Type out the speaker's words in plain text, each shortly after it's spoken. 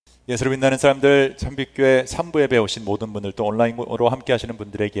예수를 빛나는 사람들 참빛교회 3부에 배우신 모든 분들 또 온라인으로 함께 하시는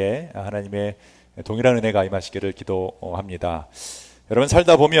분들에게 하나님의 동일한 은혜가 임하시기를 기도합니다. 여러분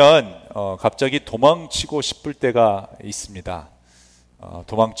살다 보면 갑자기 도망치고 싶을 때가 있습니다.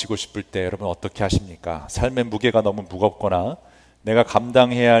 도망치고 싶을 때 여러분 어떻게 하십니까? 삶의 무게가 너무 무겁거나 내가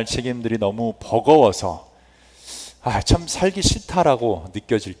감당해야 할 책임들이 너무 버거워서 참 살기 싫다라고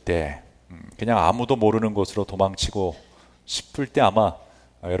느껴질 때 그냥 아무도 모르는 곳으로 도망치고 싶을 때 아마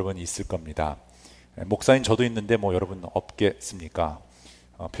여러분 있을 겁니다. 목사인 저도 있는데 뭐 여러분 없겠습니까?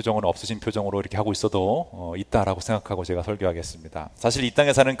 표정은 없으신 표정으로 이렇게 하고 있어도 있다라고 생각하고 제가 설교하겠습니다. 사실 이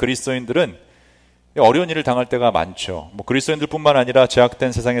땅에 사는 그리스도인들은 어려운 일을 당할 때가 많죠. 뭐 그리스도인들뿐만 아니라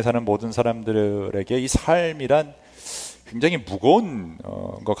죄악된 세상에 사는 모든 사람들에게 이 삶이란 굉장히 무거운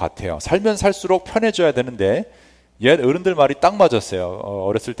것 같아요. 살면 살수록 편해져야 되는데 옛 어른들 말이 딱 맞았어요.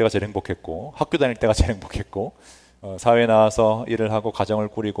 어렸을 때가 제일 행복했고 학교 다닐 때가 제일 행복했고 사회에 나와서 일을 하고 가정을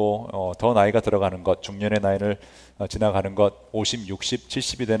꾸리고 더 나이가 들어가는 것, 중년의 나이를 지나가는 것, 50, 60,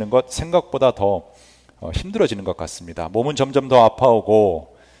 70이 되는 것 생각보다 더 힘들어지는 것 같습니다. 몸은 점점 더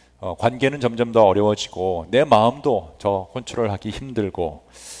아파오고 관계는 점점 더 어려워지고 내 마음도 더 컨트롤하기 힘들고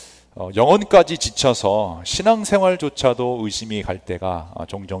영혼까지 지쳐서 신앙생활조차도 의심이 갈 때가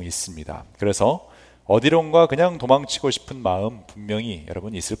종종 있습니다. 그래서 어디론가 그냥 도망치고 싶은 마음 분명히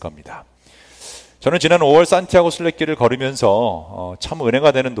여러분 있을 겁니다. 저는 지난 5월 산티아고 순례길을 걸으면서 참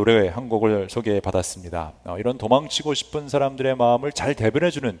은혜가 되는 노래 한 곡을 소개받았습니다. 이런 도망치고 싶은 사람들의 마음을 잘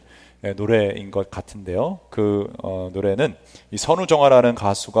대변해주는 노래인 것 같은데요. 그 노래는 이 선우정아라는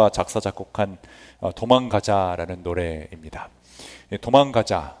가수가 작사 작곡한 도망가자라는 노래입니다.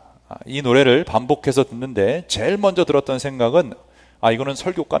 도망가자, 이 노래를 반복해서 듣는데 제일 먼저 들었던 생각은 이거는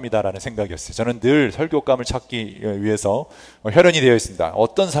설교감이다라는 생각이었어요. 저는 늘 설교감을 찾기 위해서 혈연이 되어 있습니다.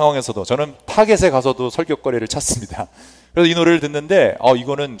 어떤 상황에서도 저는 타겟에 가서도 설교거리를 찾습니다. 그래서 이 노래를 듣는데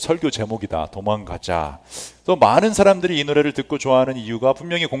이거는 설교 제목이다. 도망가자. 또 많은 사람들이 이 노래를 듣고 좋아하는 이유가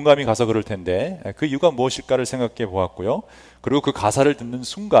분명히 공감이 가서 그럴 텐데 그 이유가 무엇일까를 생각해 보았고요. 그리고 그 가사를 듣는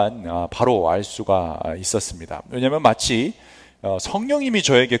순간 바로 알 수가 있었습니다. 왜냐하면 마치 성령님이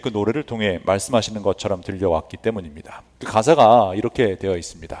저에게 그 노래를 통해 말씀하시는 것처럼 들려왔기 때문입니다. 그 가사가 이렇게 되어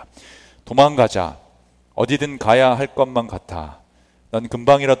있습니다. 도망가자. 어디든 가야 할 것만 같아. 난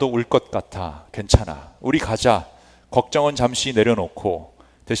금방이라도 울 것 같아. 괜찮아. 우리 가자. 걱정은 잠시 내려놓고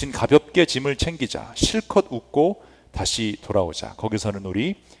대신 가볍게 짐을 챙기자. 실컷 웃고 다시 돌아오자. 거기서는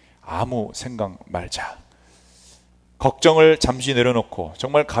우리 아무 생각 말자. 걱정을 잠시 내려놓고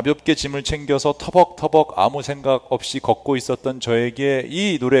정말 가볍게 짐을 챙겨서 터벅터벅 아무 생각 없이 걷고 있었던 저에게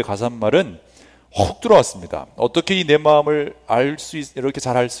이 노래 가사말은 훅 들어왔습니다. 어떻게 내 마음을 이렇게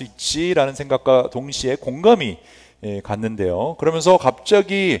잘 알 수 있지라는 생각과 동시에 공감이 갔는데요. 그러면서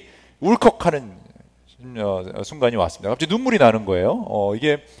갑자기 울컥하는 순간이 왔습니다. 갑자기 눈물이 나는 거예요.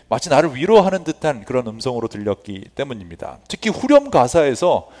 이게 마치 나를 위로하는 듯한 그런 음성으로 들렸기 때문입니다. 특히 후렴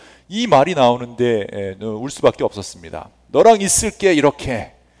가사에서 이 말이 나오는데 울 수밖에 없었습니다. 너랑 있을게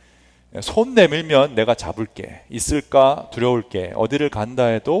이렇게 손 내밀면 내가 잡을게 있을까 두려울게 어디를 간다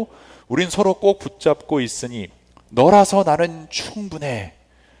해도 우린 서로 꼭 붙잡고 있으니 너라서 나는 충분해.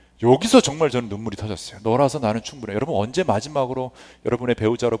 여기서 정말 저는 눈물이 터졌어요. 너라서 나는 충분해. 여러분 언제 마지막으로 여러분의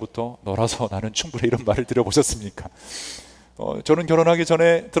배우자로부터 너라서 나는 충분해 이런 말을 들어보셨습니까? 저는 결혼하기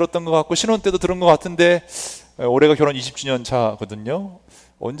전에 들었던 것 같고 신혼 때도 들은 것 같은데 올해가 결혼 20주년 차거든요.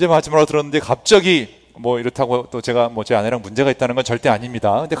 언제 마지막으로 들었는데 갑자기 뭐 이렇다고 또 제가 뭐 제 아내랑 문제가 있다는 건 절대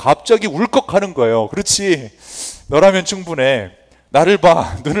아닙니다. 근데 갑자기 울컥하는 거예요. 그렇지. 너라면 충분해. 나를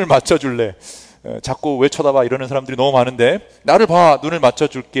봐. 눈을 맞춰줄래. 자꾸 왜 쳐다봐 이러는 사람들이 너무 많은데 나를 봐. 눈을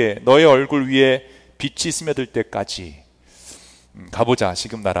맞춰줄게. 너의 얼굴 위에 빛이 스며들 때까지 가보자.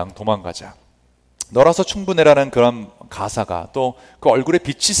 지금 나랑 도망가자. 너라서 충분해라는 그런 가사가 또 그 얼굴에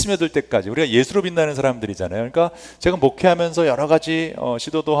빛이 스며들 때까지 우리가 예수로 빛나는 사람들이잖아요. 그러니까 제가 목회하면서 여러 가지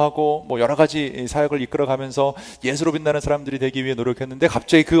시도도 하고 뭐 여러 가지 사역을 이끌어가면서 예수로 빛나는 사람들이 되기 위해 노력했는데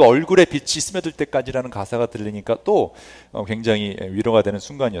갑자기 그 얼굴에 빛이 스며들 때까지라는 가사가 들리니까 또 굉장히 위로가 되는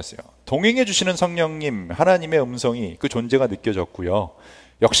순간이었어요. 동행해 주시는 성령님 하나님의 음성이 그 존재가 느껴졌고요.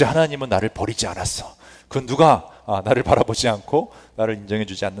 역시 하나님은 나를 버리지 않았어. 그 누가 나를 바라보지 않고 나를 인정해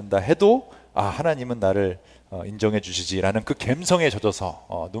주지 않는다 해도 하나님은 나를 인정해 주시지라는 그 감성에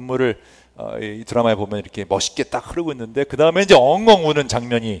젖어서 눈물을 이 드라마에 보면 이렇게 멋있게 딱 흐르고 있는데 그 다음에 이제 엉엉 우는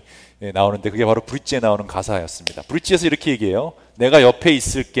장면이 나오는데 그게 바로 브릿지에 나오는 가사였습니다. 브릿지에서 이렇게 얘기해요. 내가 옆에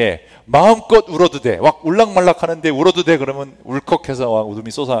있을게. 마음껏 울어도 돼. 막 울락말락 하는데 울어도 돼. 그러면 울컥해서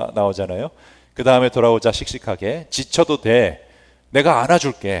웃음이 쏟아 나오잖아요. 그 다음에 돌아오자 씩씩하게. 지쳐도 돼. 내가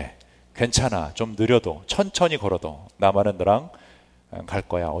안아줄게. 괜찮아. 좀 느려도 천천히 걸어도 나만은 너랑 갈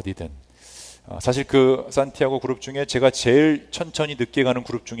거야. 어디든. 사실 그 산티아고 그룹 중에 제가 제일 천천히 늦게 가는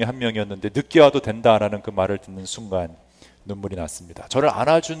그룹 중에 한 명이었는데 늦게 와도 된다라는 그 말을 듣는 순간 눈물이 났습니다. 저를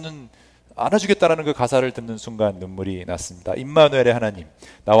안아주겠다라는 그 가사를 듣는 순간 눈물이 났습니다. 임마누엘의 하나님,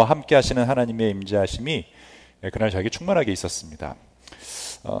 나와 함께 하시는 하나님의 임재하심이 그날 저에게 충만하게 있었습니다.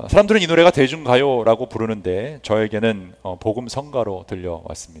 사람들은 이 노래가 대중가요라고 부르는데 저에게는 복음 성가로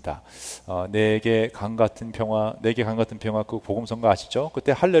들려왔습니다. 내게 강 같은 평화 그 복음 성가 아시죠?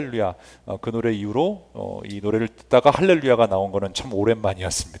 그때 할렐루야 그 노래 이후로 이 노래를 듣다가 할렐루야가 나온 거는 참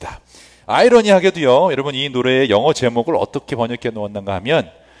오랜만이었습니다. 아이러니하게도요, 여러분 이 노래의 영어 제목을 어떻게 번역해 놓았는가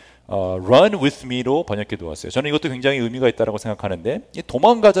하면 Run with me로 번역해 두었어요. 저는 이것도 굉장히 의미가 있다고 생각하는데, 이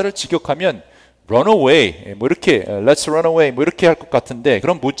도망가자를 직역하면 run away, 뭐 이렇게 let's run away, 뭐 이렇게 할 것 같은데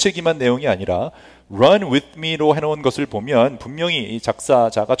그런 무책임한 내용이 아니라 run with me로 해놓은 것을 보면 분명히 이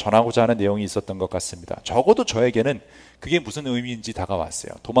작사자가 전하고자 하는 내용이 있었던 것 같습니다. 적어도 저에게는 그게 무슨 의미인지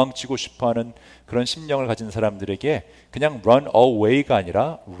다가왔어요. 도망치고 싶어하는 그런 심령을 가진 사람들에게 그냥 run away가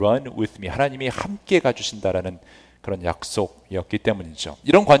아니라 run with me, 하나님이 함께 가주신다라는 그런 약속이었기 때문이죠.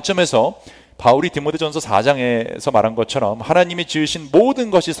 이런 관점에서 바울이 디모데전서 4장에서 말한 것처럼 하나님이 지으신 모든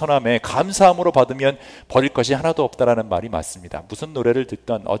것이 선함에 감사함으로 받으면 버릴 것이 하나도 없다라는 말이 맞습니다. 무슨 노래를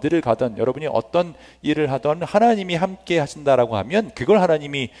듣던 어디를 가던 여러분이 어떤 일을 하던 하나님이 함께 하신다라고 하면 그걸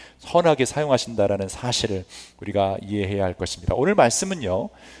하나님이 선하게 사용하신다라는 사실을 우리가 이해해야 할 것입니다. 오늘 말씀은요,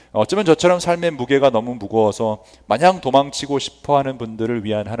 어쩌면 저처럼 삶의 무게가 너무 무거워서 마냥 도망치고 싶어하는 분들을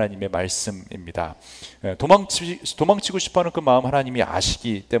위한 하나님의 말씀입니다. 도망치고 싶어하는 그 마음 하나님이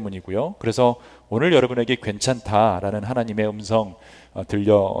아시기 때문이고요. 그래서 오늘 여러분에게 괜찮다라는 하나님의 음성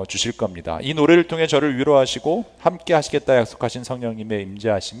들려주실 겁니다. 이 노래를 통해 저를 위로하시고 함께 하시겠다 약속하신 성령님의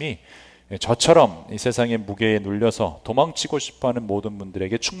임재하심이 저처럼 이 세상의 무게에 눌려서 도망치고 싶어하는 모든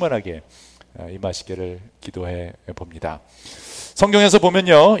분들에게 충만하게 임하시기를 기도해 봅니다. 성경에서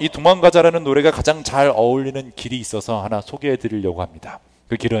보면요, 이 도망가자라는 노래가 가장 잘 어울리는 길이 있어서 하나 소개해 드리려고 합니다.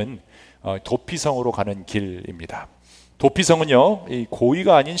 그 길은 도피성으로 가는 길입니다. 도피성은요, 이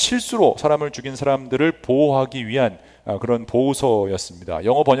고의가 아닌 실수로 사람을 죽인 사람들을 보호하기 위한 그런 보호소였습니다.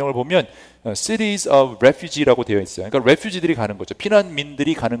 영어 번역을 보면 Cities of Refugee라고 되어 있어요. 그러니까 레퓨지들이 가는 거죠.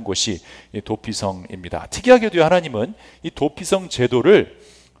 피난민들이 가는 곳이 도피성입니다. 특이하게도 하나님은 이 도피성 제도를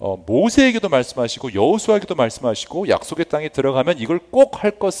모세에게도 말씀하시고 여호수아에게도 말씀하시고 약속의 땅에 들어가면 이걸 꼭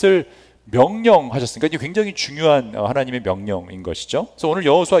할 것을 명령하셨으니까 이게 굉장히 중요한 하나님의 명령인 것이죠. 그래서 오늘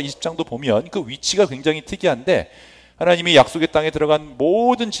여호수아 20장도 보면 그 위치가 굉장히 특이한데, 하나님이 약속의 땅에 들어간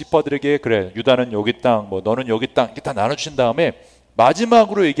모든 지파들에게 그래 유다는 여기 땅, 뭐 너는 여기 땅 이렇게 다 나눠주신 다음에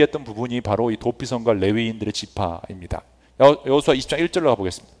마지막으로 얘기했던 부분이 바로 이 도피성과 레위인들의 지파입니다. 여호수아 20장 1절로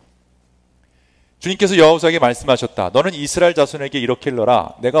가보겠습니다. 주님께서 여호수아에게 말씀하셨다. 너는 이스라엘 자손에게 이렇게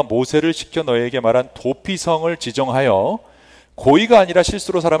일러라. 내가 모세를 시켜 너에게 말한 도피성을 지정하여 고의가 아니라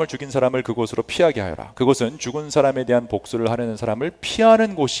실수로 사람을 죽인 사람을 그곳으로 피하게 하여라. 그곳은 죽은 사람에 대한 복수를 하려는 사람을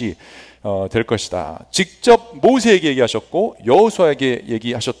피하는 곳이 될 것이다. 직접 모세에게 얘기하셨고 여호수아에게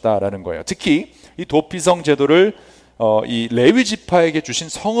얘기하셨다라는 거예요. 특히 이 도피성 제도를 이 레위 지파에게 주신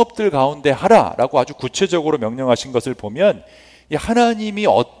성읍들 가운데 하라라고 아주 구체적으로 명령하신 것을 보면 이 하나님이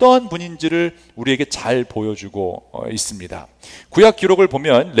어떠한 분인지를 우리에게 잘 보여주고 있습니다. 구약 기록을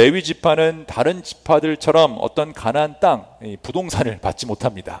보면 레위 지파는 다른 지파들처럼 어떤 가나안 땅, 부동산을 받지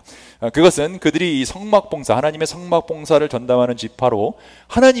못합니다. 그것은 그들이 이 성막봉사, 하나님의 성막봉사를 전담하는 지파로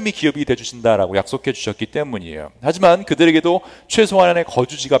하나님이 기업이 되주신다라고 약속해 주셨기 때문이에요. 하지만 그들에게도 최소한의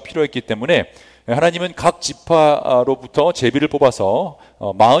거주지가 필요했기 때문에 하나님은 각 지파로부터 제비를 뽑아서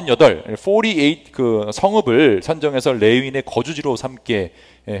 48 그 성읍을 선정해서 레위인의 거주지로 삼게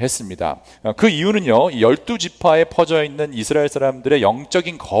했습니다. 그 이유는요, 12지파에 퍼져 있는 이스라엘 사람들의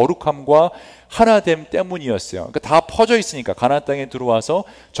영적인 거룩함과 하나됨 때문이었어요. 그러니까 다 퍼져 있으니까 가나안 땅에 들어와서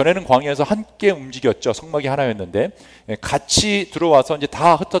전에는 광야에서 함께 움직였죠. 성막이 하나였는데 같이 들어와서 이제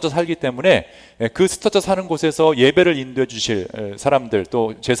다 흩어져 살기 때문에 그 흩어져 사는 곳에서 예배를 인도해 주실 사람들,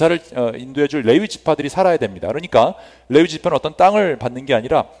 또 제사를 인도해 줄 레위 지파들이 살아야 됩니다. 그러니까 레위 지파는 어떤 땅을 받는 게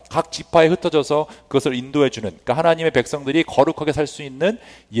아니라 각 지파에 흩어져서 그것을 인도해 주는, 그러니까 하나님의 백성들이 거룩하게 살 수 있는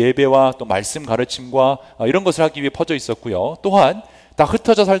예배와 또 말씀 가르침과 이런 것을 하기 위해 퍼져 있었고요. 또한 다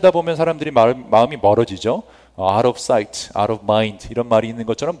흩어져 살다 보면 사람들이 마음이 멀어지죠. out of sight, out of mind 이런 말이 있는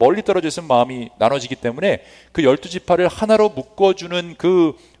것처럼 멀리 떨어져 있으면 마음이 나눠지기 때문에 그 12지파를 하나로 묶어주는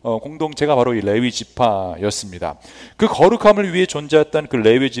그 공동체가 바로 이 레위 지파였습니다. 그 거룩함을 위해 존재했던 그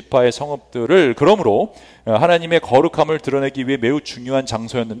레위 지파의 성읍들을 그러므로 하나님의 거룩함을 드러내기 위해 매우 중요한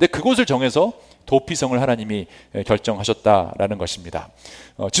장소였는데 그곳을 정해서 도피성을 하나님이 결정하셨다라는 것입니다.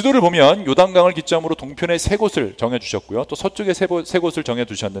 지도를 보면 요단강을 기점으로 동편에 3곳을 정해주셨고요. 또 서쪽에 3곳을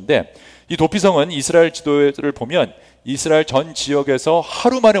정해두셨는데, 이 도피성은 이스라엘 지도를 보면 이스라엘 전 지역에서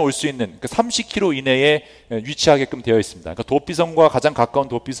하루 만에 올 수 있는 30km 이내에 위치하게끔 되어 있습니다. 그러니까 도피성과 가장 가까운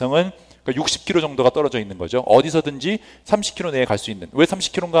도피성은 60km 정도가 떨어져 있는 거죠. 어디서든지 30km 내에 갈 수 있는. 왜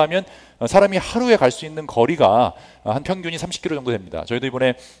 30km인가 하면 사람이 하루에 갈 수 있는 거리가 한 평균이 30km 정도 됩니다. 저희도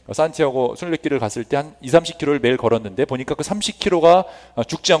이번에 산티아고 순례길을 갔을 때 한 20-30km를 매일 걸었는데, 보니까 그 30km가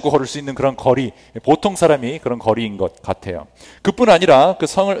죽지 않고 걸을 수 있는 그런 거리, 보통 사람이 그런 거리인 것 같아요. 그뿐 아니라 그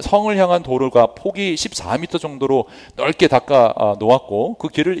성을 향한 도로가 폭이 14m 정도로 넓게 닦아 놓았고, 그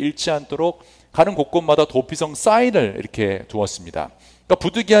길을 잃지 않도록 가는 곳곳마다 도피성 사인을 이렇게 두었습니다. 그러니까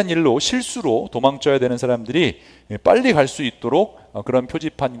부득이한 일로 실수로 도망쳐야 되는 사람들이 빨리 갈 수 있도록 그런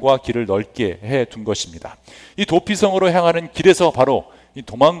표지판과 길을 넓게 해둔 것입니다. 이 도피성으로 향하는 길에서 바로 이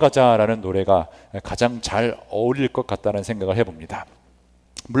도망가자라는 노래가 가장 잘 어울릴 것 같다는 생각을 해봅니다.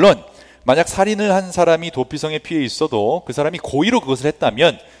 물론 만약 살인을 한 사람이 도피성에 피해 있어도 그 사람이 고의로 그것을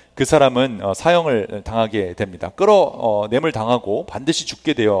했다면 그 사람은 사형을 당하게 됩니다. 끌어내물 당하고 반드시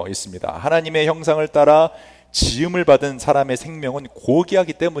죽게 되어 있습니다. 하나님의 형상을 따라 지음을 받은 사람의 생명은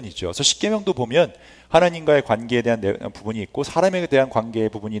고귀하기 때문이죠. 그래서 십계명도 보면 하나님과의 관계에 대한 부분이 있고 사람에 대한 관계의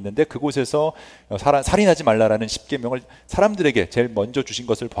부분이 있는데, 그곳에서 살인하지 말라라는 십계명을 사람들에게 제일 먼저 주신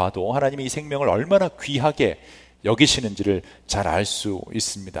것을 봐도 하나님이 이 생명을 얼마나 귀하게 여기시는지를 잘 알 수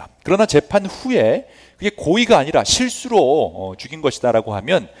있습니다. 그러나 재판 후에 그게 고의가 아니라 실수로 죽인 것이다라고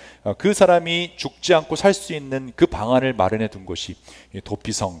하면 그 사람이 죽지 않고 살 수 있는 그 방안을 마련해 둔 곳이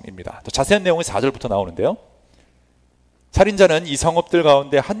도피성입니다. 더 자세한 내용은 4절부터 나오는데요. 살인자는 이 성읍들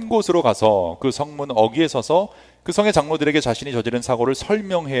가운데 한 곳으로 가서 그 성문 어귀에 서서 그 성의 장로들에게 자신이 저지른 사고를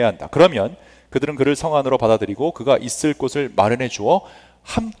설명해야 한다. 그러면 그들은 그를 성 안으로 받아들이고 그가 있을 곳을 마련해 주어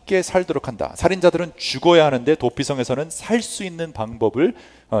함께 살도록 한다. 살인자들은 죽어야 하는데 도피성에서는 살 수 있는 방법을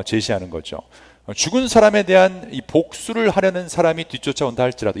제시하는 거죠. 죽은 사람에 대한 이 복수를 하려는 사람이 뒤쫓아온다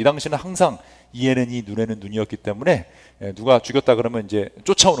할지라도 이 당시는 항상 이에는 이 눈에는 눈이었기 때문에 누가 죽였다 그러면 이제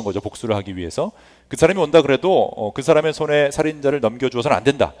쫓아오는 거죠. 복수를 하기 위해서. 그 사람이 온다 그래도 그 사람의 손에 살인자를 넘겨주어서는 안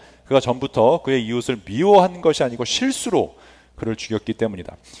된다. 그가 전부터 그의 이웃을 미워한 것이 아니고 실수로 그를 죽였기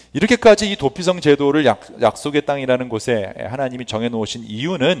때문이다. 이렇게까지 이 도피성 제도를 약속의 땅이라는 곳에 하나님이 정해놓으신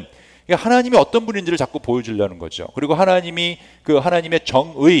이유는 하나님이 어떤 분인지를 자꾸 보여주려는 거죠. 그리고 하나님이 그 하나님의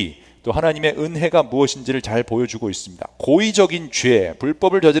정의, 또 하나님의 은혜가 무엇인지를 잘 보여주고 있습니다. 고의적인 죄,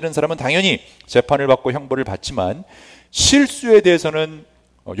 불법을 저지른 사람은 당연히 재판을 받고 형벌을 받지만 실수에 대해서는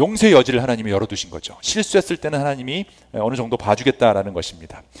용서의 여지를 하나님이 열어두신 거죠. 실수했을 때는 하나님이 어느 정도 봐주겠다라는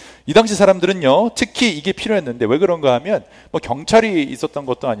것입니다. 이 당시 사람들은요, 특히 이게 필요했는데 왜 그런가 하면 경찰이 있었던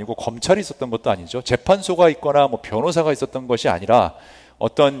것도 아니고 검찰이 있었던 것도 아니죠. 재판소가 있거나 변호사가 있었던 것이 아니라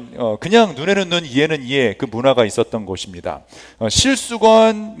어떤 그냥 눈에는 눈, 이에는 이에 그 문화가 있었던 곳입니다.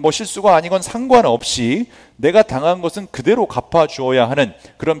 실수건 실수가 아니건 상관없이 내가 당한 것은 그대로 갚아주어야 하는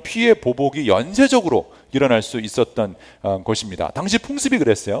그런 피해 보복이 연쇄적으로 일어날 수 있었던 곳입니다. 당시 풍습이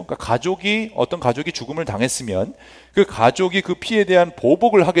그랬어요. 그러니까 어떤 가족이 죽음을 당했으면 그 가족이 그 피해에 대한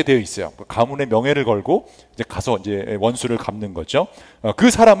보복을 하게 되어 있어요. 가문의 명예를 걸고 이제 가서 이제 원수를 갚는 거죠.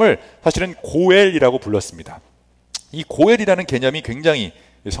 그 사람을 사실은 고엘이라고 불렀습니다. 이 고엘이라는 개념이 굉장히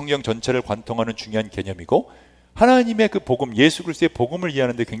성경 전체를 관통하는 중요한 개념이고 하나님의 그 복음, 예수 그리스도의 복음을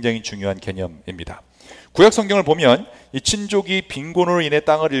이해하는 데 굉장히 중요한 개념입니다. 구약 성경을 보면 이 친족이 빈곤으로 인해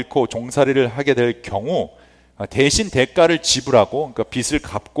땅을 잃고 종살이를 하게 될 경우 대신 대가를 지불하고, 그러니까 빚을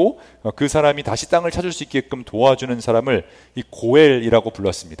갚고 그 사람이 다시 땅을 찾을 수 있게끔 도와주는 사람을 이 고엘이라고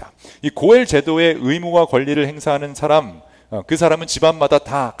불렀습니다. 이 고엘 제도의 의무와 권리를 행사하는 사람, 그 사람은 집안마다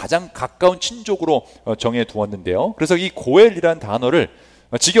다 가장 가까운 친족으로 정해 두었는데요. 그래서 이 고엘이란 단어를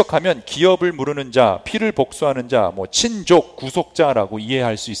직역하면 기업을 무르는 자, 피를 복수하는 자, 친족, 구속자라고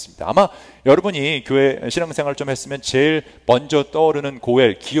이해할 수 있습니다. 아마 여러분이 교회 신앙생활 좀 했으면 제일 먼저 떠오르는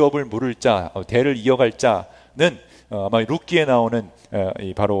고엘, 기업을 물을 자, 대를 이어갈 자는 아마 룻기에 나오는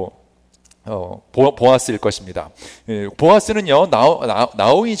바로 보아스일 것입니다. 보아스는요,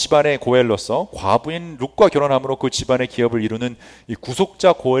 나오미 집안의 고엘로서 과부인 룻과 결혼함으로 그 집안의 기업을 이루는 이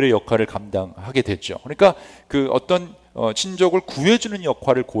구속자 고엘의 역할을 감당하게 됐죠. 그러니까 그 어떤 친족을 구해주는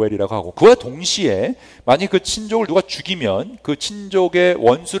역할을 고엘이라고 하고, 그와 동시에 만약 그 친족을 누가 죽이면 그 친족의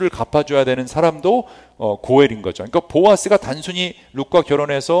원수를 갚아줘야 되는 사람도 고엘인 거죠. 그러니까 보아스가 단순히 룻과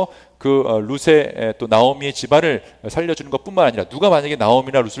결혼해서 그 룻의 또 나오미의 집안을 살려주는 것뿐만 아니라 누가 만약에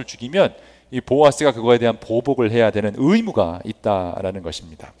나오미나 룻을 죽이면 이 보아스가 그거에 대한 보복을 해야 되는 의무가 있다라는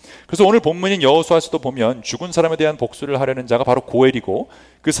것입니다. 그래서 오늘 본문인 여호수아서도 보면 죽은 사람에 대한 복수를 하려는 자가 바로 고엘이고,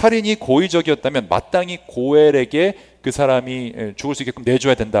 그 살인이 고의적이었다면 마땅히 고엘에게 그 사람이 죽을 수 있게끔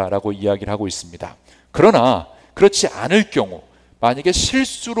내줘야 된다라고 이야기를 하고 있습니다. 그러나 그렇지 않을 경우, 만약에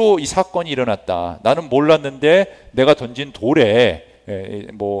실수로 이 사건이 일어났다, 나는 몰랐는데 내가 던진 돌에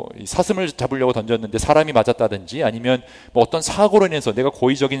뭐 사슴을 잡으려고 던졌는데 사람이 맞았다든지, 아니면 뭐 어떤 사고로 인해서 내가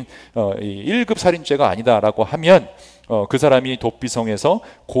고의적인 1급 살인죄가 아니다라고 하면 그 사람이 도피성에서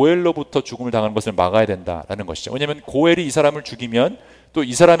고엘로부터 죽음을 당하는 것을 막아야 된다라는 것이죠. 왜냐하면 고엘이 이 사람을 죽이면 또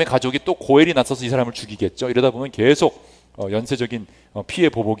이 사람의 가족이 또 고엘이 나서서 이 사람을 죽이겠죠. 이러다 보면 계속 연쇄적인 피해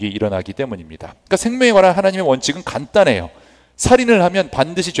보복이 일어나기 때문입니다. 그러니까 생명에 관한 하나님의 원칙은 간단해요. 살인을 하면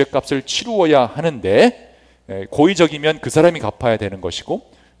반드시 죗값을 치루어야 하는데, 고의적이면 그 사람이 갚아야 되는 것이고,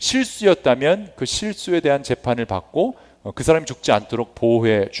 실수였다면 그 실수에 대한 재판을 받고 그 사람이 죽지 않도록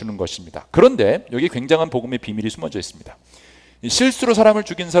보호해 주는 것입니다. 그런데 여기 굉장한 복음의 비밀이 숨어져 있습니다. 실수로 사람을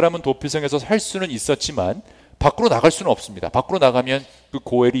죽인 사람은 도피성에서 살 수는 있었지만 밖으로 나갈 수는 없습니다. 밖으로 나가면 그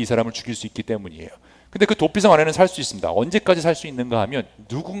고엘이 이 사람을 죽일 수 있기 때문이에요. 근데 그 도피성 안에는 살 수 있습니다. 언제까지 살 수 있는가 하면,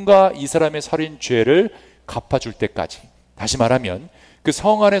 누군가 이 사람의 살인죄를 갚아줄 때까지. 다시 말하면 그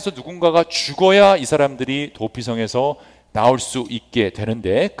성 안에서 누군가가 죽어야 이 사람들이 도피성에서 나올 수 있게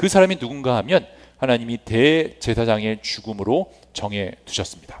되는데, 그 사람이 누군가 하면 하나님이 대제사장의 죽음으로 정해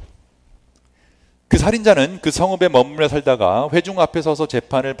두셨습니다. 그 살인자는 그 성읍에 머물러 살다가 회중 앞에 서서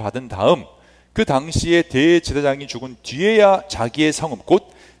재판을 받은 다음, 그 당시에 대제사장이 죽은 뒤에야 자기의 성읍, 곧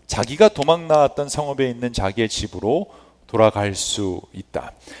자기가 도망 나왔던 성읍에 있는 자기의 집으로 돌아갈 수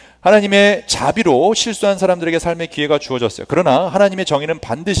있다. 하나님의 자비로 실수한 사람들에게 삶의 기회가 주어졌어요. 그러나 하나님의 정의는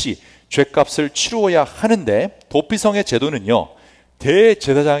반드시 죗값을 치루어야 하는데, 도피성의 제도는요,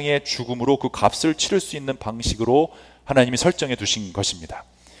 대제사장의 죽음으로 그 값을 치를 수 있는 방식으로 하나님이 설정해 두신 것입니다.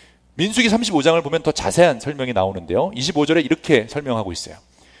 민수기 35장을 보면 더 자세한 설명이 나오는데요, 25절에 이렇게 설명하고 있어요.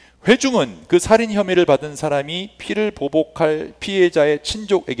 회중은 그 살인 혐의를 받은 사람이 피를 보복할 피해자의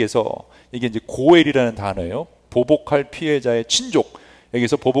친족에게서, 이게 이제 고엘이라는 단어예요. 보복할 피해자의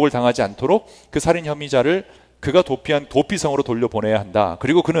친족에게서 보복을 당하지 않도록 그 살인 혐의자를 그가 도피한 도피성으로 돌려보내야 한다.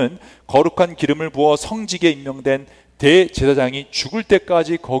 그리고 그는 거룩한 기름을 부어 성직에 임명된 대제사장이 죽을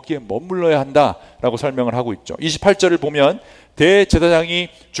때까지 거기에 머물러야 한다라고 설명을 하고 있죠. 28절을 보면 대제사장이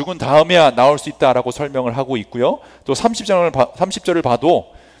죽은 다음에야 나올 수 있다라고 설명을 하고 있고요. 또 30절을 봐도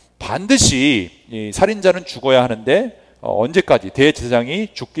반드시 이 살인자는 죽어야 하는데 언제까지? 대제사장이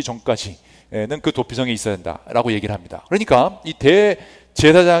죽기 전까지는 그 도피성에 있어야 된다라고 얘기를 합니다. 그러니까 이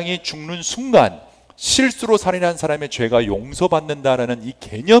대제사장이 죽는 순간 실수로 살인한 사람의 죄가 용서받는다라는 이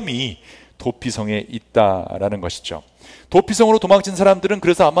개념이 도피성에 있다라는 것이죠. 도피성으로 도망친 사람들은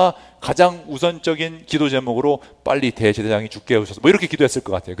그래서 아마 가장 우선적인 기도 제목으로 빨리 대제사장이 죽게 하소서, 뭐 이렇게 기도했을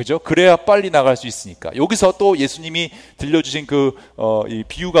것 같아요. 그죠? 그래야 빨리 나갈 수 있으니까. 여기서 또 예수님이 들려주신 이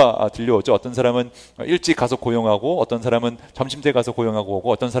비유가 들려오죠. 어떤 사람은 일찍 가서 고용하고, 어떤 사람은 점심때 가서 고용하고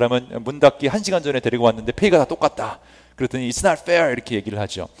오고, 어떤 사람은 문 닫기 1시간 전에 데리고 왔는데 페이가 다 똑같다. 그랬더니 It's not fair 이렇게 얘기를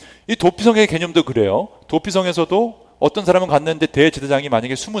하죠. 이 도피성의 개념도 그래요. 도피성에서도 어떤 사람은 갔는데 대제사장이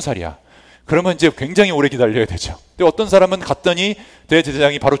만약에 20살이야. 그러면 이제 굉장히 오래 기다려야 되죠. 근데 어떤 사람은 갔더니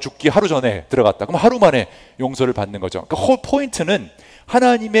대제사장이 바로 죽기 하루 전에 들어갔다. 그럼 하루 만에 용서를 받는 거죠. 그러니까 포인트는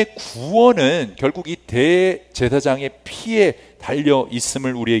하나님의 구원은 결국 이 대제사장의 피에 달려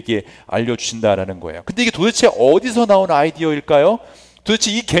있음을 우리에게 알려주신다라는 거예요. 근데 이게 도대체 어디서 나온 아이디어일까요?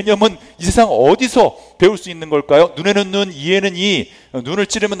 도대체 이 개념은 이 세상 어디서 배울 수 있는 걸까요? 눈에는 눈, 이에는 이, 눈을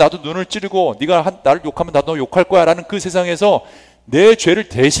찌르면 나도 눈을 찌르고 네가 나를 욕하면 나도 욕할 거야 라는 그 세상에서 내 죄를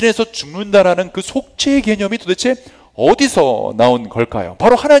대신해서 죽는다라는 그 속죄의 개념이 도대체 어디서 나온 걸까요?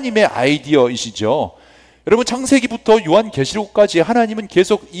 바로 하나님의 아이디어이시죠. 여러분, 창세기부터 요한계시록까지 하나님은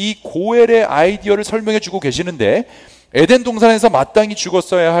계속 이 고엘의 아이디어를 설명해 주고 계시는데, 에덴 동산에서 마땅히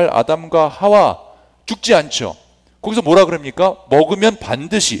죽었어야 할 아담과 하와 죽지 않죠. 거기서 뭐라 그럽니까? 먹으면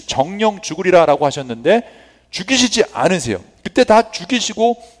반드시 정령 죽으리라 라고 하셨는데 죽이시지 않으세요. 그때 다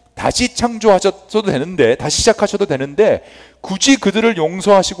죽이시고 다시 창조하셔도 되는데, 다시 시작하셔도 되는데, 굳이 그들을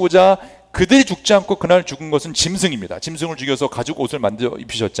용서하시고자 그들이 죽지 않고 그날 죽은 것은 짐승입니다. 짐승을 죽여서 가죽 옷을 만들어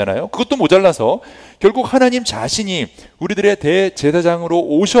입히셨잖아요. 그것도 모자라서 결국 하나님 자신이 우리들의 대제사장으로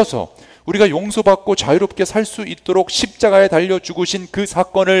오셔서 우리가 용서받고 자유롭게 살 수 있도록 십자가에 달려 죽으신 그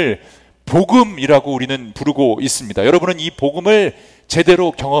사건을 복음이라고 우리는 부르고 있습니다. 여러분은 이 복음을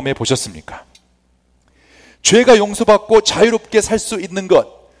제대로 경험해 보셨습니까? 죄가 용서받고 자유롭게 살 수 있는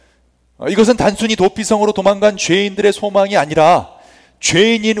것, 이것은 단순히 도피성으로 도망간 죄인들의 소망이 아니라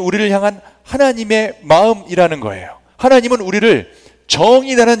죄인인 우리를 향한 하나님의 마음이라는 거예요. 하나님은 우리를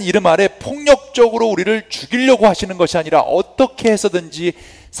정의라는 이름 아래 폭력적으로 우리를 죽이려고 하시는 것이 아니라 어떻게 해서든지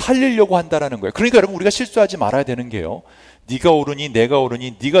살리려고 한다는 거예요. 그러니까 여러분, 우리가 실수하지 말아야 되는 게요, 네가 옳으니 내가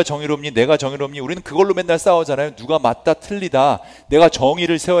옳으니, 네가 정의롭니 내가 정의롭니, 우리는 그걸로 맨날 싸우잖아요. 누가 맞다 틀리다, 내가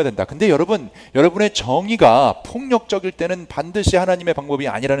정의를 세워야 된다. 근데 여러분, 여러분의 정의가 폭력적일 때는 반드시 하나님의 방법이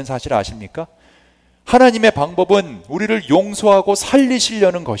아니라는 사실을 아십니까? 하나님의 방법은 우리를 용서하고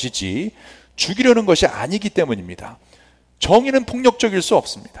살리시려는 것이지 죽이려는 것이 아니기 때문입니다. 정의는 폭력적일 수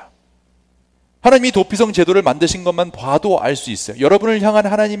없습니다. 하나님이 도피성 제도를 만드신 것만 봐도 알 수 있어요. 여러분을 향한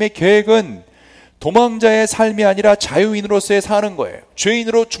하나님의 계획은 도망자의 삶이 아니라 자유인으로서의 사는 거예요.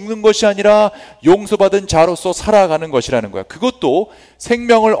 죄인으로 죽는 것이 아니라 용서받은 자로서 살아가는 것이라는 거예요. 그것도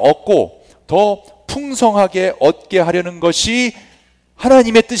생명을 얻고 더 풍성하게 얻게 하려는 것이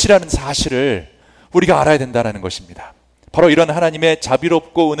하나님의 뜻이라는 사실을 우리가 알아야 된다는 것입니다. 바로 이런 하나님의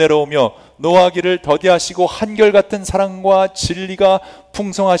자비롭고 은혜로우며 노하기를 더디하시고 한결같은 사랑과 진리가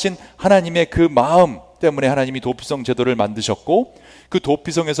풍성하신 하나님의 그 마음 때문에 하나님이 도피성 제도를 만드셨고, 그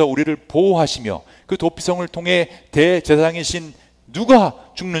도피성에서 우리를 보호하시며 그 도피성을 통해 대제사장이신 누가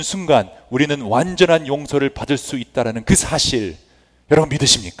죽는 순간 우리는 완전한 용서를 받을 수 있다는 그 사실, 여러분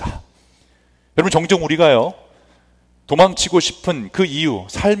믿으십니까? 여러분, 종종 우리가요, 도망치고 싶은 그 이유,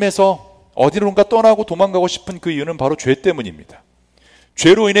 삶에서 어디론가 떠나고 도망가고 싶은 그 이유는 바로 죄 때문입니다.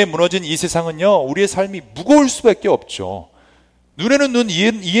 죄로 인해 무너진 이 세상은요, 우리의 삶이 무거울 수밖에 없죠. 눈에는 눈,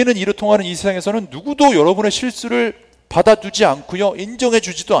 이해는 이로 통하는 이 세상에서는 누구도 여러분의 실수를 받아두지 않고요, 인정해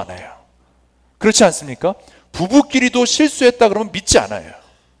주지도 않아요. 그렇지 않습니까? 부부끼리도 실수했다 그러면 믿지 않아요.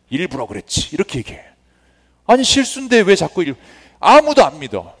 일부러 그랬지, 이렇게 얘기해요. 아니, 실수인데 왜 자꾸 아무도 안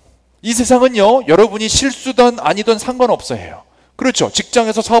믿어. 이 세상은요, 여러분이 실수든 아니든 상관없어 해요. 그렇죠.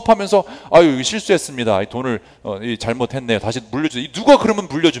 직장에서 사업하면서 아유, 실수했습니다. 돈을 잘못했네요. 다시 물려주세요. 누가 그러면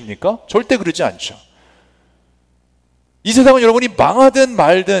물려줍니까? 절대 그러지 않죠. 이 세상은 여러분이 망하든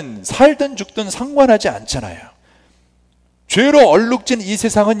말든 살든 죽든 상관하지 않잖아요. 죄로 얼룩진 이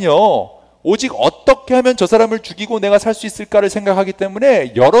세상은요, 오직 어떻게 하면 저 사람을 죽이고 내가 살 수 있을까를 생각하기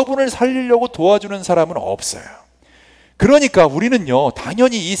때문에 여러분을 살리려고 도와주는 사람은 없어요. 그러니까 우리는요,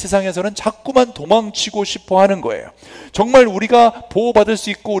 당연히 이 세상에서는 자꾸만 도망치고 싶어 하는 거예요. 정말 우리가 보호받을 수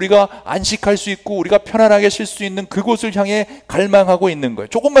있고 우리가 안식할 수 있고 우리가 편안하게 쉴 수 있는 그곳을 향해 갈망하고 있는 거예요.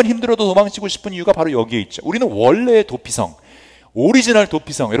 조금만 힘들어도 도망치고 싶은 이유가 바로 여기에 있죠. 우리는 원래의 도피성, 오리지널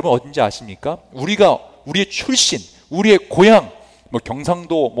도피성, 여러분 어딘지 아십니까? 우리의 출신, 우리의 고향,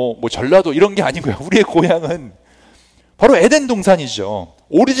 경상도, 전라도 이런 게 아니고요. 우리의 고향은 바로 에덴 동산이죠.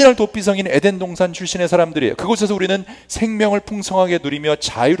 오리지널 도피성인 에덴 동산 출신의 사람들이에요. 그곳에서 우리는 생명을 풍성하게 누리며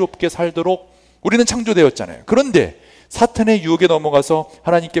자유롭게 살도록 우리는 창조되었잖아요. 그런데 사탄의 유혹에 넘어가서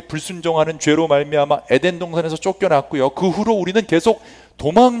하나님께 불순종하는 죄로 말미암아 에덴 동산에서 쫓겨났고요. 그 후로 우리는 계속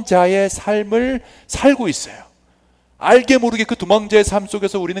도망자의 삶을 살고 있어요. 알게 모르게 그 도망자의 삶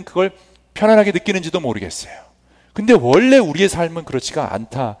속에서 우리는 그걸 편안하게 느끼는지도 모르겠어요. 근데 원래 우리의 삶은 그렇지가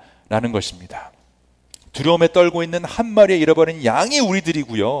않다라는 것입니다. 두려움에 떨고 있는 한 마리의 잃어버린 양이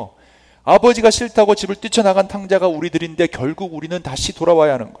우리들이고요, 아버지가 싫다고 집을 뛰쳐나간 탕자가 우리들인데 결국 우리는 다시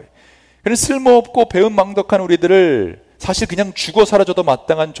돌아와야 하는 거예요. 그래서 쓸모없고 배은망덕한 우리들을, 사실 그냥 죽어 사라져도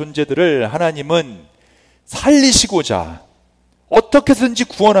마땅한 존재들을 하나님은 살리시고자, 어떻게 해서든지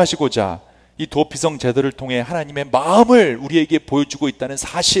구원하시고자 이 도피성 제도를 통해 하나님의 마음을 우리에게 보여주고 있다는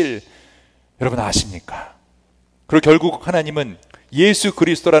사실, 여러분 아십니까? 그리고 결국 하나님은 예수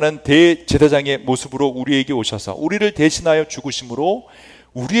그리스도라는 대제사장의 모습으로 우리에게 오셔서 우리를 대신하여 죽으심으로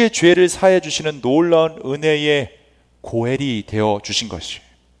우리의 죄를 사해 주시는 놀라운 은혜의 고엘이 되어 주신 것이에요.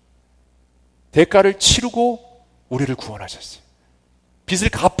 대가를 치르고 우리를 구원하셨어요. 빚을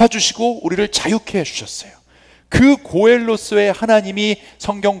갚아주시고 우리를 자유케 해주셨어요. 그 고엘로서의 하나님이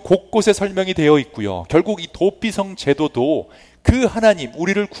성경 곳곳에 설명이 되어 있고요, 결국 이 도피성 제도도 그 하나님,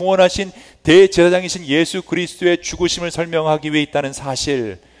 우리를 구원하신 대제사장이신 예수 그리스도의 죽으심을 설명하기 위해 있다는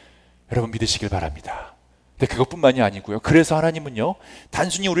사실, 여러분 믿으시길 바랍니다. 근데 그것뿐만이 아니고요, 그래서 하나님은요,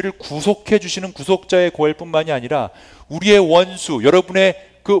 단순히 우리를 구속해 주시는 구속자의 고엘뿐만이 아니라 우리의 원수, 여러분의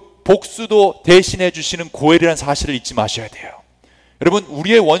그 복수도 대신해 주시는 고엘이라는 사실을 잊지 마셔야 돼요. 여러분,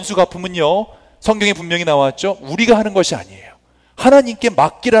 우리의 원수 갚음은요, 성경에 분명히 나왔죠. 우리가 하는 것이 아니에요. 하나님께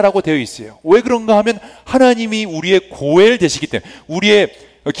맡기라라고 되어 있어요. 왜 그런가 하면 하나님이 우리의 고엘 되시기 때문에, 우리의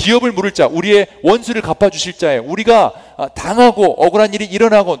기업을 물을 자, 우리의 원수를 갚아주실 자에, 우리가 당하고 억울한 일이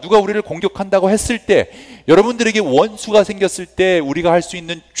일어나고 누가 우리를 공격한다고 했을 때, 여러분들에게 원수가 생겼을 때 우리가 할 수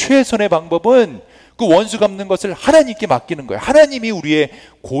있는 최선의 방법은 그 원수 갚는 것을 하나님께 맡기는 거예요. 하나님이 우리의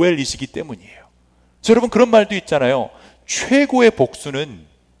고엘이시기 때문이에요. 그래서 여러분, 그런 말도 있잖아요. 최고의 복수는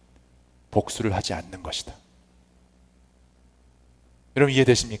복수를 하지 않는 것이다. 여러분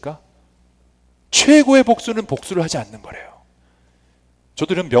이해되십니까? 최고의 복수는 복수를 하지 않는 거래요.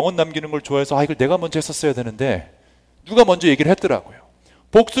 저도 이런 명언 남기는 걸 좋아해서 이걸 내가 먼저 했었어야 되는데 누가 먼저 얘기를 했더라고요.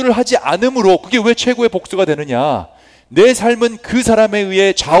 복수를 하지 않음으로 그게 왜 최고의 복수가 되느냐? 내 삶은 그 사람에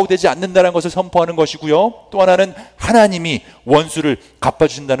의해 좌우되지 않는다는 것을 선포하는 것이고요. 또 하나는 하나님이 원수를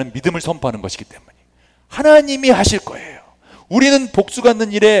갚아주신다는 믿음을 선포하는 것이기 때문에 하나님이 하실 거예요. 우리는 복수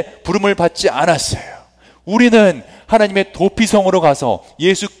받는 일에 부름을 받지 않았어요. 우리는 하나님의 도피성으로 가서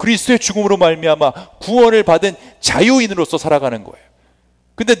예수 그리스도의 죽음으로 말미암아 구원을 받은 자유인으로서 살아가는 거예요.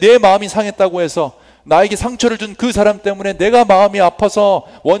 근데 내 마음이 상했다고 해서 나에게 상처를 준 그 사람 때문에 내가 마음이 아파서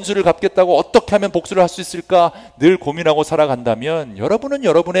원수를 갚겠다고 어떻게 하면 복수를 할 수 있을까 늘 고민하고 살아간다면 여러분은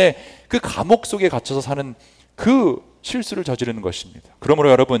여러분의 그 감옥 속에 갇혀서 사는 그 실수를 저지르는 것입니다.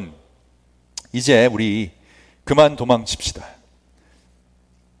 그러므로 여러분, 이제 우리 그만 도망칩시다.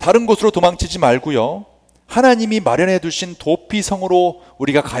 다른 곳으로 도망치지 말고요, 하나님이 마련해 두신 도피성으로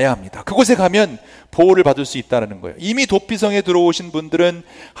우리가 가야 합니다. 그곳에 가면 보호를 받을 수 있다는 거예요. 이미 도피성에 들어오신 분들은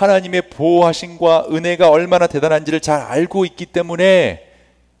하나님의 보호하심과 은혜가 얼마나 대단한지를 잘 알고 있기 때문에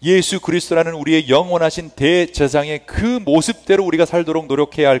예수 그리스도라는 우리의 영원하신 대제사장의 그 모습대로 우리가 살도록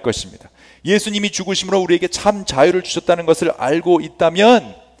노력해야 할 것입니다. 예수님이 죽으심으로 우리에게 참 자유를 주셨다는 것을 알고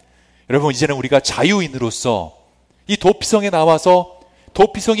있다면 여러분, 이제는 우리가 자유인으로서 이 도피성에 나와서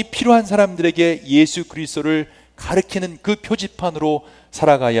도피성이 필요한 사람들에게 예수 그리스도를 가리키는 그 표지판으로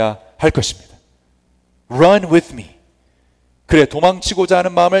살아가야 할 것입니다. Run with me. 그래, 도망치고자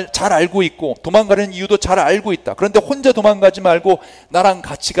하는 마음을 잘 알고 있고 도망가는 이유도 잘 알고 있다. 그런데 혼자 도망가지 말고 나랑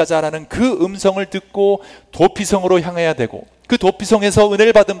같이 가자라는 그 음성을 듣고 도피성으로 향해야 되고, 그 도피성에서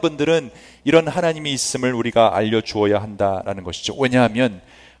은혜를 받은 분들은 이런 하나님이 있음을 우리가 알려주어야 한다라는 것이죠. 왜냐하면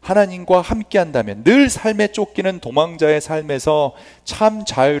하나님과 함께 한다면 늘 삶에 쫓기는 도망자의 삶에서 참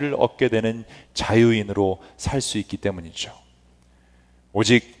자유를 얻게 되는 자유인으로 살 수 있기 때문이죠.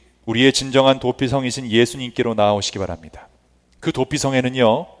 오직 우리의 진정한 도피성이신 예수님께로 나아오시기 바랍니다. 그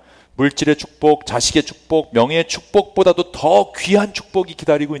도피성에는요, 물질의 축복, 자식의 축복, 명예의 축복보다도 더 귀한 축복이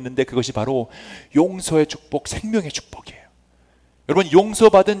기다리고 있는데 그것이 바로 용서의 축복, 생명의 축복이에요. 여러분,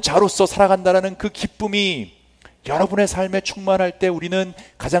 용서받은 자로서 살아간다는 그 기쁨이 여러분의 삶에 충만할 때 우리는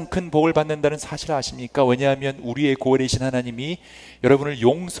가장 큰 복을 받는다는 사실을 아십니까? 왜냐하면 우리의 고엘이신 하나님이 여러분을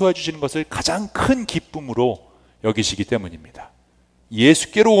용서해 주시는 것을 가장 큰 기쁨으로 여기시기 때문입니다.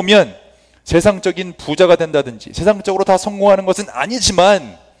 예수께로 오면 세상적인 부자가 된다든지 세상적으로 다 성공하는 것은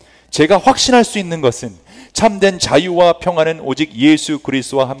아니지만 제가 확신할 수 있는 것은 참된 자유와 평안은 오직 예수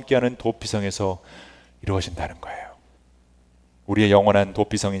그리스도와 함께하는 도피성에서 이루어진다는 거예요. 우리의 영원한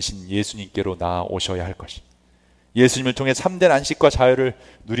도피성이신 예수님께로 나아오셔야 할 것입니다. 예수님을 통해 참된 안식과 자유를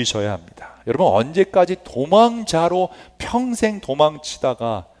누리셔야 합니다. 여러분, 언제까지 도망자로 평생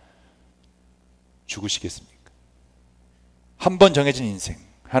도망치다가 죽으시겠습니까? 한 번 정해진 인생,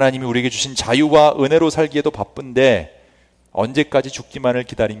 하나님이 우리에게 주신 자유와 은혜로 살기에도 바쁜데 언제까지 죽기만을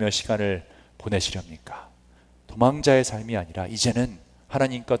기다리며 시간을 보내시렵니까? 도망자의 삶이 아니라 이제는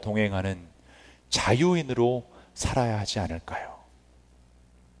하나님과 동행하는 자유인으로 살아야 하지 않을까요?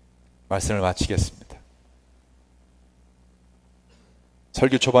 말씀을 마치겠습니다.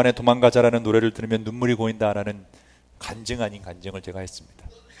 설교 초반에 도망가자라는 노래를 들으면 눈물이 고인다라는 간증 아닌 간증을 제가 했습니다.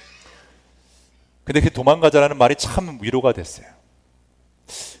 근데 그 도망가자라는 말이 참 위로가 됐어요.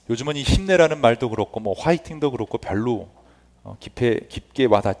 요즘은 이 힘내라는 말도 그렇고 뭐 화이팅도 그렇고 별로 깊게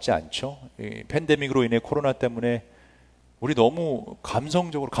와닿지 않죠. 이 팬데믹으로 인해 코로나 때문에 우리 너무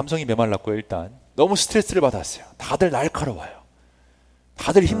감성이 메말랐고요. 일단 너무 스트레스를 받았어요. 다들 날카로워요.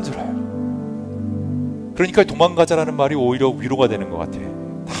 다들 힘들어요. 그러니까 도망가자라는 말이 오히려 위로가 되는 것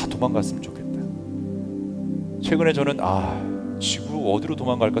같아요. 다 도망갔으면 좋겠다. 최근에 저는 지구 어디로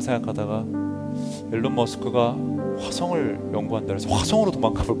도망갈까 생각하다가 앨런 머스크가 화성을 연구한다 해서 화성으로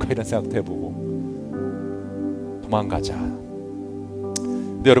도망가 볼까 이런 생각도 해보고 도망가자.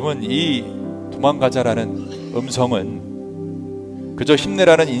 근데 여러분, 이 도망가자라는 음성은 그저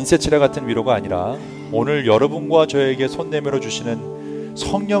힘내라는 인쇄치레 같은 위로가 아니라 오늘 여러분과 저에게 손 내밀어 주시는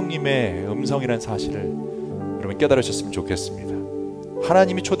성령님의 음성이라는 사실을 여러분 깨달으셨으면 좋겠습니다.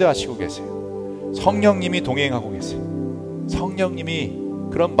 하나님이 초대하시고 계세요. 성령님이 동행하고 계세요. 성령님이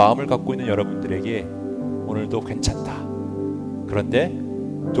그런 마음을 갖고 있는 여러분들에게 오늘도 괜찮다. 그런데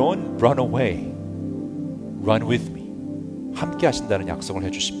Don't run away. Run with me. 함께 하신다는 약속을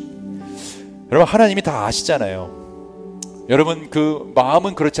해주십니다. 여러분, 하나님이 다 아시잖아요. 여러분, 그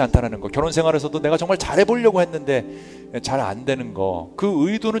마음은 그렇지 않다는 거, 결혼 생활에서도 내가 정말 잘해보려고 했는데 잘 안 되는 거, 그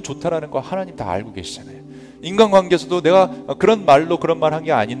의도는 좋다라는 거 하나님 다 알고 계시잖아요. 인간관계에서도 내가 그런 말로 그런 말 한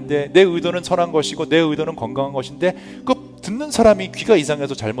게 아닌데 내 의도는 선한 것이고 내 의도는 건강한 것인데 그 듣는 사람이 귀가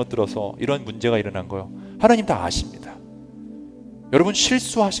이상해서 잘못 들어서 이런 문제가 일어난 거요. 하나님 다 아십니다. 여러분,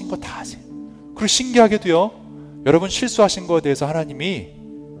 실수하신 거 다 아세요. 그리고 신기하게도요, 여러분 실수하신 거에 대해서 하나님이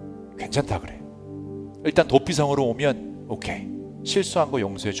괜찮다 그래요. 일단 도피성으로 오면 오케이, 실수한 거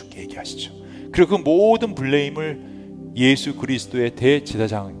용서해 줄게 얘기하시죠. 그리고 그 모든 블레임을 예수 그리스도의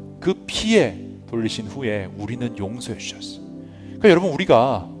대제사장 그 피에 돌리신 후에 우리는 용서해 주셨어요. 그러니까 여러분,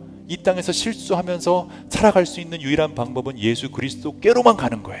 우리가 이 땅에서 실수하면서 살아갈 수 있는 유일한 방법은 예수 그리스도께로만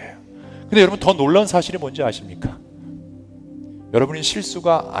가는 거예요. 근데 여러분, 더 놀라운 사실이 뭔지 아십니까? 여러분이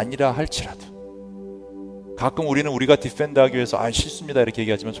실수가 아니라 할지라도 가끔 우리는 우리가 디펜드하기 위해서 실수입니다 이렇게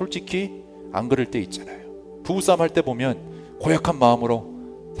얘기하지만 솔직히 안 그럴 때 있잖아요. 부부싸움 할 때 보면 고약한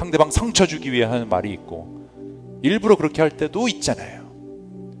마음으로 상대방 상처 주기 위해 하는 말이 있고 일부러 그렇게 할 때도 있잖아요.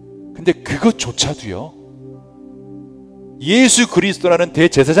 근데 그것조차도요, 예수 그리스도라는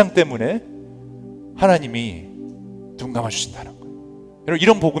대제사장 때문에 하나님이 눈 감아주신다는 거예요. 여러분,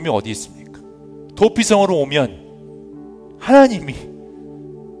 이런 복음이 어디 있습니까? 도피성으로 오면 하나님이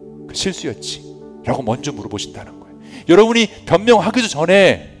그 실수였지 라고 먼저 물어보신다는 거예요. 여러분이 변명하기도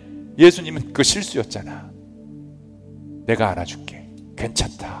전에 예수님은 그 실수였잖아, 내가 안아줄게,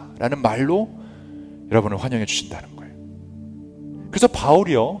 괜찮다 라는 말로 여러분을 환영해 주신다는 거예요. 그래서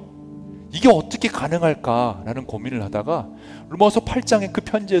바울이요, 이게 어떻게 가능할까라는 고민을 하다가 로마서 8장의 그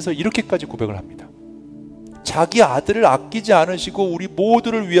편지에서 이렇게까지 고백을 합니다. 자기 아들을 아끼지 않으시고 우리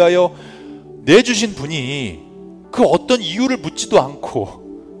모두를 위하여 내주신 분이 그 어떤 이유를 묻지도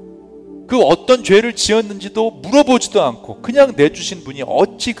않고 그 어떤 죄를 지었는지도 물어보지도 않고 그냥 내주신 분이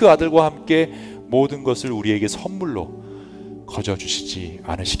어찌 그 아들과 함께 모든 것을 우리에게 선물로 거저주시지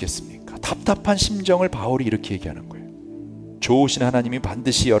않으시겠습니까? 답답한 심정을 바울이 이렇게 얘기하는 거예요. 좋으신 하나님이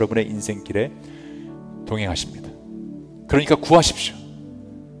반드시 여러분의 인생길에 동행하십니다. 그러니까 구하십시오.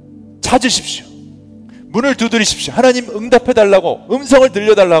 찾으십시오. 문을 두드리십시오. 하나님 응답해달라고, 음성을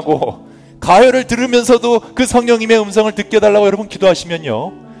들려달라고, 가요를 들으면서도 그 성령님의 음성을 듣게 해달라고 여러분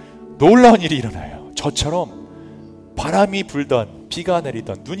기도하시면요, 놀라운 일이 일어나요. 저처럼 바람이 불던, 비가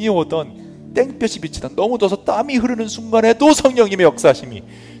내리던, 눈이 오던, 땡볕이 비치던, 너무 더워서 땀이 흐르는 순간에도 성령님의 역사심이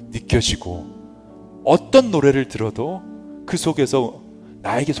느껴지고, 어떤 노래를 들어도 그 속에서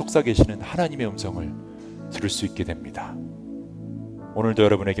나에게 속삭이시는 하나님의 음성을 들을 수 있게 됩니다. 오늘도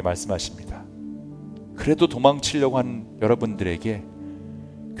여러분에게 말씀하십니다. 그래도 도망치려고 하는 여러분들에게,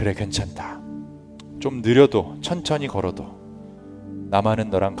 그래 괜찮다, 좀 느려도 천천히 걸어도 나만은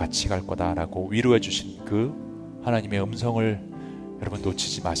너랑 같이 갈 거다 라고 위로해 주신 그 하나님의 음성을 여러분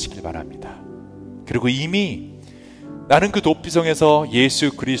놓치지 마시길 바랍니다. 그리고 이미 나는 그 도피성에서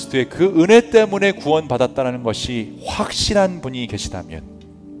예수 그리스도의 그 은혜 때문에 구원받았다는 것이 확실한 분이 계시다면,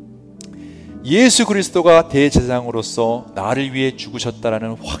 예수 그리스도가 대제사장으로서 나를 위해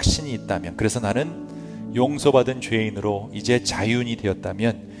죽으셨다라는 확신이 있다면, 그래서 나는 용서받은 죄인으로 이제 자유인이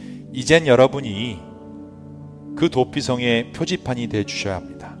되었다면, 이젠 여러분이 그 도피성의 표지판이 되어 주셔야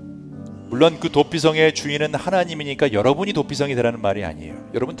합니다. 물론 그 도피성의 주인은 하나님이니까 여러분이 도피성이 되라는 말이 아니에요.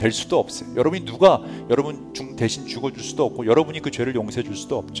 여러분 될 수도 없어요. 여러분이 누가 여러분 대신 죽어줄 수도 없고, 여러분이 그 죄를 용서해 줄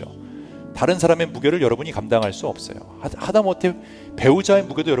수도 없죠. 다른 사람의 무게를 여러분이 감당할 수 없어요. 하다못해 배우자의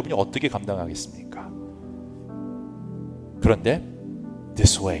무게도 여러분이 어떻게 감당하겠습니까? 그런데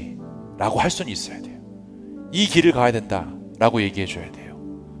this way 라고 할 수는 있어야 돼요. 이 길을 가야 된다 라고 얘기해 줘야 돼요.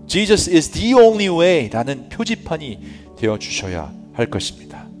 Jesus is the only way 라는 표지판이 되어 주셔야 할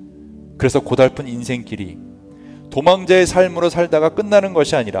것입니다. 그래서 고달픈 인생길이 도망자의 삶으로 살다가 끝나는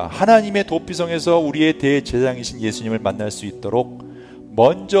것이 아니라 하나님의 도피성에서 우리의 대제사장이신 예수님을 만날 수 있도록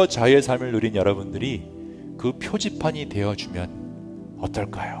먼저 자유의 삶을 누린 여러분들이 그 표지판이 되어주면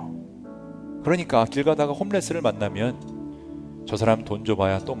어떨까요? 그러니까 길 가다가 홈레스를 만나면 저 사람 돈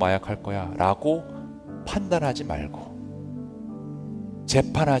줘봐야 또 마약할 거야 라고 판단하지 말고,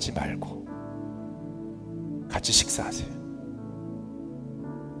 재판하지 말고 같이 식사하세요.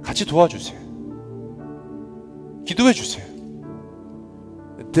 같이 도와주세요. 기도해 주세요.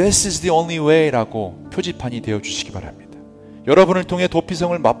 This is the only way 라고 표지판이 되어주시기 바랍니다. 여러분을 통해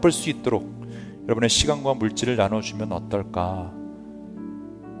도피성을 맛볼 수 있도록 여러분의 시간과 물질을 나눠주면 어떨까?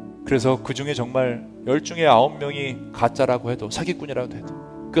 그래서 그 중에 정말 10중에 9명이 가짜라고 해도, 사기꾼이라고 해도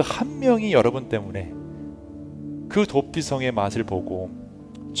그 한 명이 여러분 때문에 그 도피성의 맛을 보고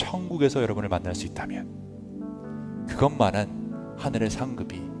천국에서 여러분을 만날 수 있다면, 그것만한 하늘의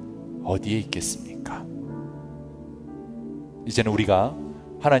상급이 어디에 있겠습니까? 이제는 우리가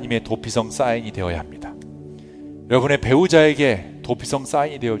하나님의 도피성 사인이 되어야 합니다. 여러분의 배우자에게 도피성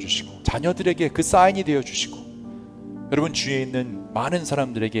사인이 되어주시고, 자녀들에게 그 사인이 되어주시고, 여러분 주위에 있는 많은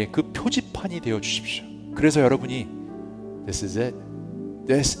사람들에게 그 표지판이 되어주십시오. 그래서 여러분이 This is it,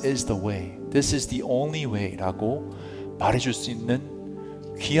 This is the way, This is the only way 라고 말해줄 수 있는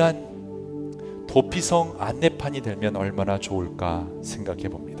귀한 도피성 안내판이 되면 얼마나 좋을까 생각해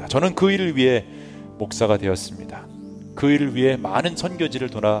봅니다. 저는 그 일을 위해 목사가 되었습니다. 그 일을 위해 많은 선교지를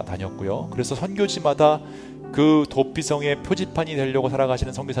돌아다녔고요. 그래서 선교지마다 그 도피성의 표지판이 되려고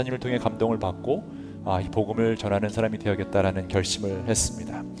살아가시는 선교사님을 통해 감동을 받고, 이 복음을 전하는 사람이 되어야겠다라는 결심을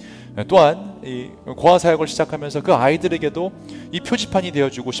했습니다. 또한 이 고아 사역을 시작하면서 그 아이들에게도 이 표지판이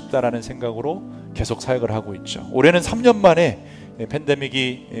되어주고 싶다라는 생각으로 계속 사역을 하고 있죠. 올해는 3년 만에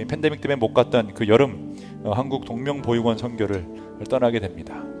팬데믹 때문에 못 갔던 그 여름 한국 동명보육원 선교를 떠나게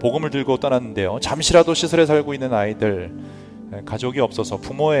됩니다. 복음을 들고 떠났는데요, 잠시라도 시설에 살고 있는 아이들, 가족이 없어서,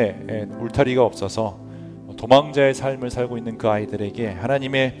 부모의 울타리가 없어서 도망자의 삶을 살고 있는 그 아이들에게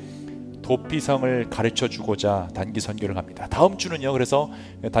하나님의 도피성을 가르쳐 주고자 단기 선교를 합니다. 다음 주는요, 그래서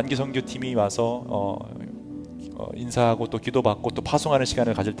단기 선교팀이 와서 인사하고 또 기도받고 또 파송하는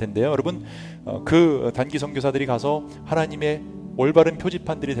시간을 가질 텐데요, 여러분, 그 단기 선교사들이 가서 하나님의 올바른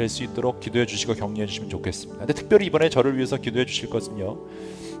표지판들이 될 수 있도록 기도해 주시고 격려해 주시면 좋겠습니다. 근데 특별히 이번에 저를 위해서 기도해 주실 것은요,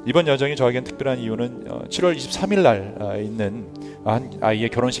 이번 여정이 저에겐 특별한 이유는 7월 23일 날 있는 한 아이의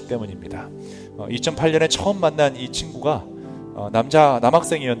결혼식 때문입니다. 2008년에 처음 만난 이 친구가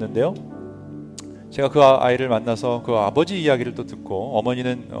남학생이었는데요, 제가 그 아이를 만나서 그 아버지 이야기를 또 듣고,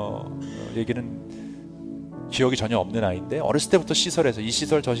 어머니는 얘기는 기억이 전혀 없는 아이인데 어렸을 때부터 시설에서 이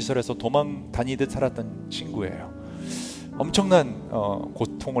시설 저 시설에서 도망 다니듯 살았던 친구예요. 엄청난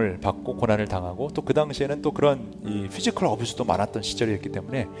고통을 받고 고난을 당하고, 또 그 당시에는 또 그런 이 피지컬 어뷰스도 많았던 시절이었기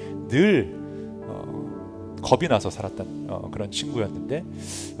때문에 늘 겁이 나서 살았던 그런 친구였는데,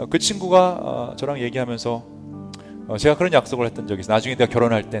 그 친구가 저랑 얘기하면서 제가 그런 약속을 했던 적이 있어요. 나중에 내가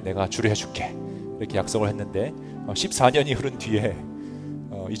결혼할 때 내가 주례해 줄게, 이렇게 약속을 했는데 14년이 흐른 뒤에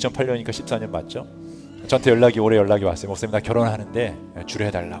 2008년이니까 14년 맞죠? 저한테 올해 연락이 왔어요. 목사님, 나 결혼하는데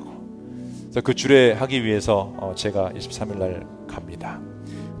주례해 달라고. 그래서 그 주례하기 위해서 제가 23일 날 갑니다.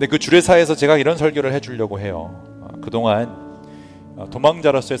 근데 그 주례사에서 제가 이런 설교를 해주려고 해요. 그동안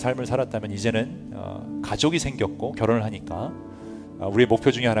도망자로서의 삶을 살았다면 이제는 가족이 생겼고 결혼을 하니까 우리의 목표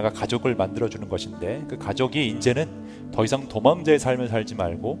중에 하나가 가족을 만들어주는 것인데, 그 가족이 이제는 더 이상 도망자의 삶을 살지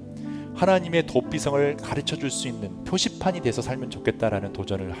말고 하나님의 도피성을 가르쳐 줄 수 있는 표지판이 돼서 살면 좋겠다라는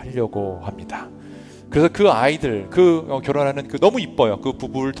도전을 하려고 합니다. 그래서 그 아이들, 결혼하는 너무 이뻐요. 그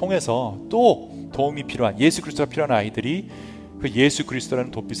부부를 통해서 또 도움이 필요한, 예수 그리스도가 필요한 아이들이 그 예수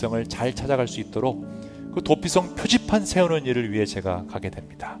그리스도라는 도피성을 잘 찾아갈 수 있도록 그 도피성 표지판 세우는 일을 위해 제가 가게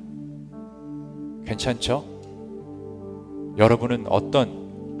됩니다. 괜찮죠? 여러분은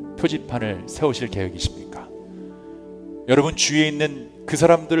어떤 표지판을 세우실 계획이십니까? 여러분 주위에 있는 그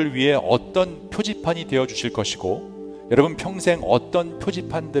사람들을 위해 어떤 표지판이 되어 주실 것이고, 여러분 평생 어떤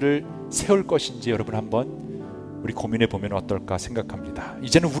표지판들을 세울 것인지 여러분 한번 우리 고민해 보면 어떨까 생각합니다.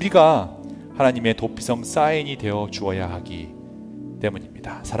 이제는 우리가 하나님의 도피성 사인이 되어 주어야 하기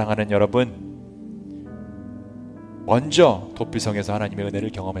때문입니다. 사랑하는 여러분, 먼저 도피성에서 하나님의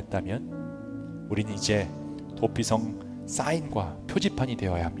은혜를 경험했다면 우리는 이제 도피성 사인과 표지판이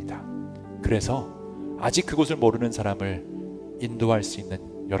되어야 합니다. 그래서 아직 그곳을 모르는 사람을 인도할 수 있는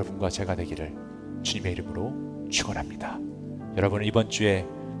여러분과 제가 되기를 주님의 이름으로 축원합니다. 여러분은 이번 주에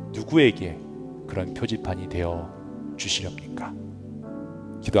누구에게 그런 표지판이 되어 주시렵니까?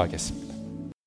 기도하겠습니다.